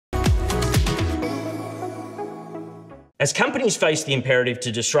As companies face the imperative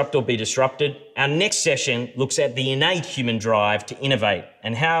to disrupt or be disrupted, our next session looks at the innate human drive to innovate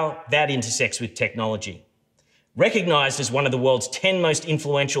and how that intersects with technology. Recognised as one of the world's 10 most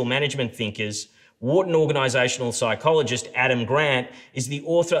influential management thinkers, Wharton organisational psychologist Adam Grant is the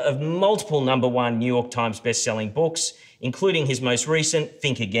author of multiple #1 New York Times best-selling books, including his most recent,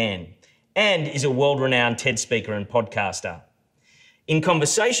 Think Again, and is a world-renowned TED speaker and podcaster. In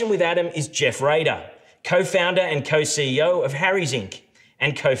conversation with Adam is Jeff Rader, co-founder and co-CEO of Harry's Inc.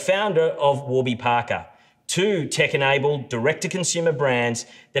 and co-founder of Warby Parker, two tech-enabled direct-to-consumer brands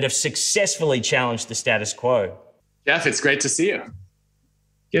that have successfully challenged the status quo. Jeff, it's great to see you.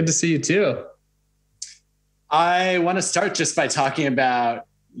 Good to see you too. I want to start just by talking about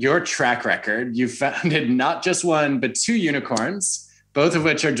your track record. You've founded not just one, but two unicorns, both of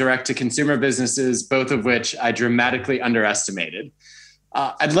which are direct-to-consumer businesses, both of which I dramatically underestimated.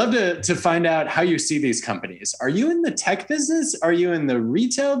 I'd love to find out how you see these companies. Are you in the tech business? Are you in the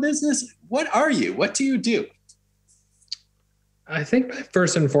retail business? What are you? What do you do? I think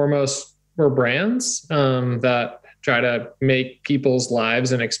first and foremost, we're brands that try to make people's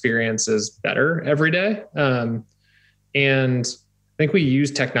lives and experiences better every day. And I think we use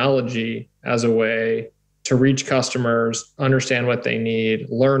technology as a way to reach customers, understand what they need,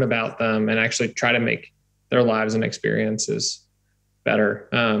 learn about them, and actually try to make their lives and experiences better.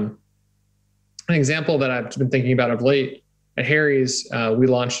 An example that I've been thinking about of late, at Harry's, we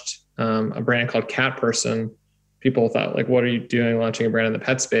launched a brand called Cat Person. People thought, like, what are you doing launching a brand in the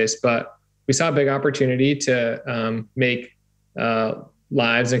pet space? But we saw a big opportunity to make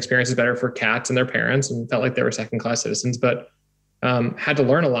lives and experiences better for cats and their parents, and felt like they were second-class citizens, but had to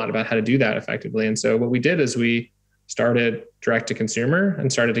learn a lot about how to do that effectively. And so what we did is we started direct to consumer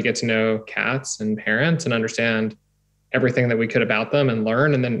and started to get to know cats and parents and understand everything that we could about them and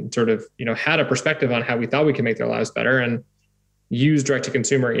learn, and then sort of, had a perspective on how we thought we could make their lives better, and use direct to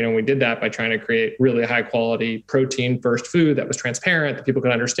consumer. We did that by trying to create really high quality protein first food that was transparent, that people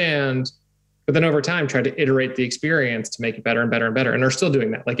could understand. But then over time, tried to iterate the experience to make it better and better and better. And are still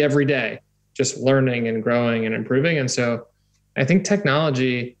doing that, like every day, just learning and growing and improving. And so I think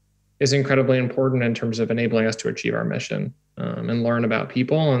technology is incredibly important in terms of enabling us to achieve our mission and learn about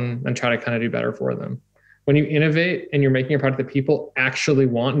people and try to kind of do better for them. When you innovate and you're making a product that people actually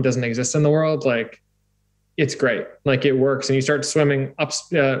want and doesn't exist in the world, like, it's great. Like, it works, and you start swimming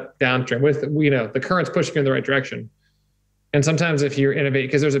downstream with, the current's pushing you in the right direction. And sometimes if you innovate,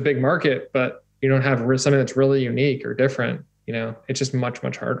 because there's a big market, but you don't have something that's really unique or different, it's just much,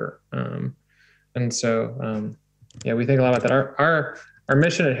 much harder. And so, we think a lot about that. Our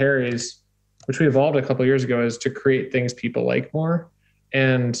mission at Harry's, which we evolved a couple of years ago, is to create things people like more.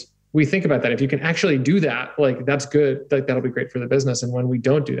 And we think about that. If you can actually do that, like, that's good. Like, that'll be great for the business. And when we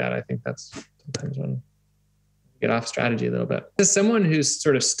don't do that, I think that's sometimes when we get off strategy a little bit. As someone who's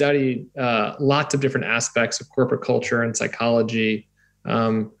sort of studied lots of different aspects of corporate culture and psychology,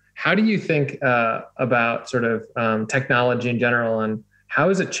 how do you think about sort of technology in general, and how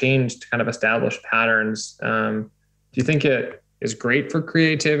has it changed kind of established patterns? Do you think it is great for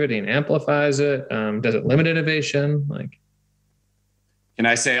creativity and amplifies it? Does it limit innovation? Can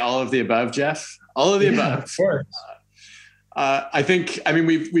I say all of the above, Jeff? All of the above. Of course.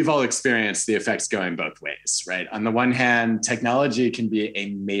 We've all experienced the effects going both ways, right? On the one hand, technology can be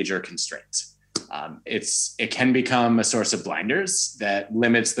a major constraint. It can become a source of blinders that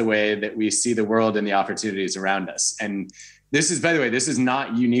limits the way that we see the world and the opportunities around us. And this is, by the way, this is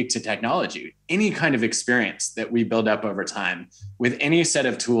not unique to technology. Any kind of experience that we build up over time with any set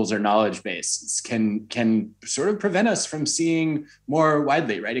of tools or knowledge bases can sort of prevent us from seeing more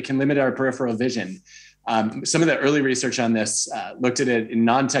widely, right? It can limit our peripheral vision. Some of the early research on this looked at it in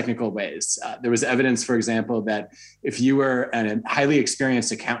non-technical ways. There was evidence, for example, that if you were a highly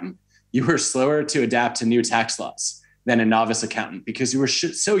experienced accountant, you were slower to adapt to new tax laws than a novice accountant because you were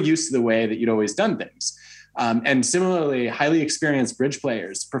so used to the way that you'd always done things. And similarly, highly experienced bridge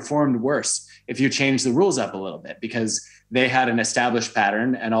players performed worse if you changed the rules up a little bit because they had an established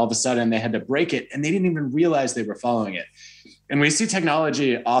pattern and all of a sudden they had to break it and they didn't even realize they were following it. And we see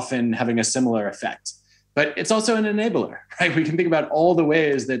technology often having a similar effect. But it's also an enabler, right? We can think about all the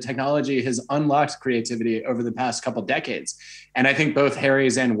ways that technology has unlocked creativity over the past couple decades. And I think both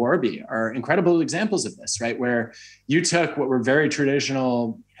Harry's and Warby are incredible examples of this, right? Where you took what were very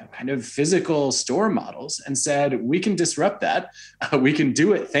traditional kind of physical store models and said, we can disrupt that. We can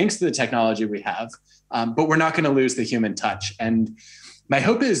do it thanks to the technology we have, but we're not going to lose the human touch. And my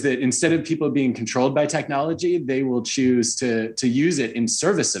hope is that instead of people being controlled by technology, they will choose to use it in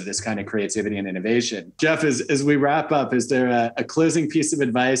service of this kind of creativity and innovation. Jeff, as we wrap up, is there a closing piece of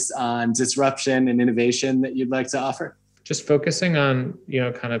advice on disruption and innovation that you'd like to offer? just focusing on,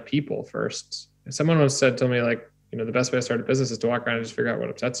 kind of people first. Someone once said to me, like, the best way to start a business is to walk around and just figure out what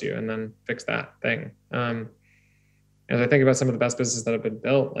upsets you and then fix that thing. As I think about some of the best businesses that have been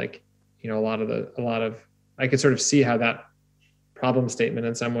built, like, a lot of, I could sort of see how that problem statement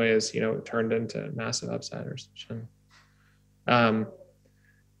in some ways, turned into massive upside or something.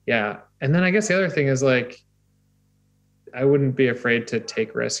 Yeah. And then I guess the other thing is, like, I wouldn't be afraid to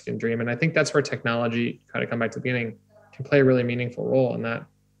take risk and dream. And I think that's where technology, kind of come back to the beginning, can play a really meaningful role in that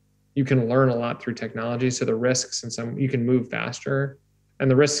you can learn a lot through technology. So the risks you can move faster and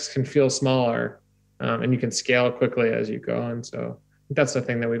the risks can feel smaller, and you can scale quickly as you go. And so I think that's the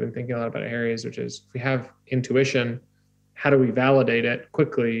thing that we've been thinking a lot about at Harry's, which is if we have intuition, how do we validate it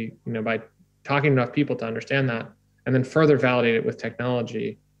quickly, by talking to enough people to understand that, and then further validate it with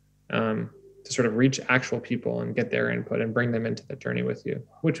technology, to sort of reach actual people and get their input and bring them into the journey with you,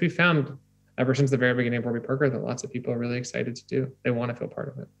 which we found ever since the very beginning of Warby Parker that lots of people are really excited to do. They want to feel part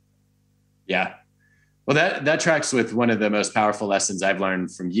of it. Yeah. Well, that tracks with one of the most powerful lessons I've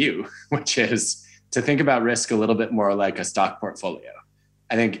learned from you, which is to think about risk a little bit more like a stock portfolio.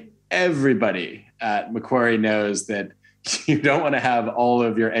 I think everybody at Macquarie knows that you don't want to have all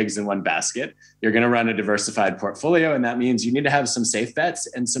of your eggs in one basket. You're going to run a diversified portfolio, and that means you need to have some safe bets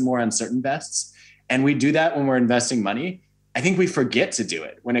and some more uncertain bets. And we do that when we're investing money. I think we forget to do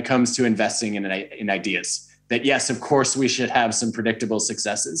it when it comes to investing in ideas. That yes, of course, we should have some predictable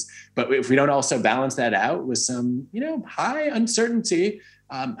successes, but if we don't also balance that out with some, high uncertainty,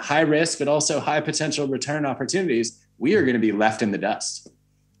 high risk, but also high potential return opportunities, we are going to be left in the dust.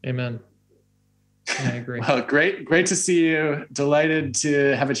 Amen. I agree. Well, great to see you. Delighted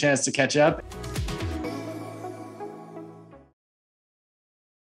to have a chance to catch up.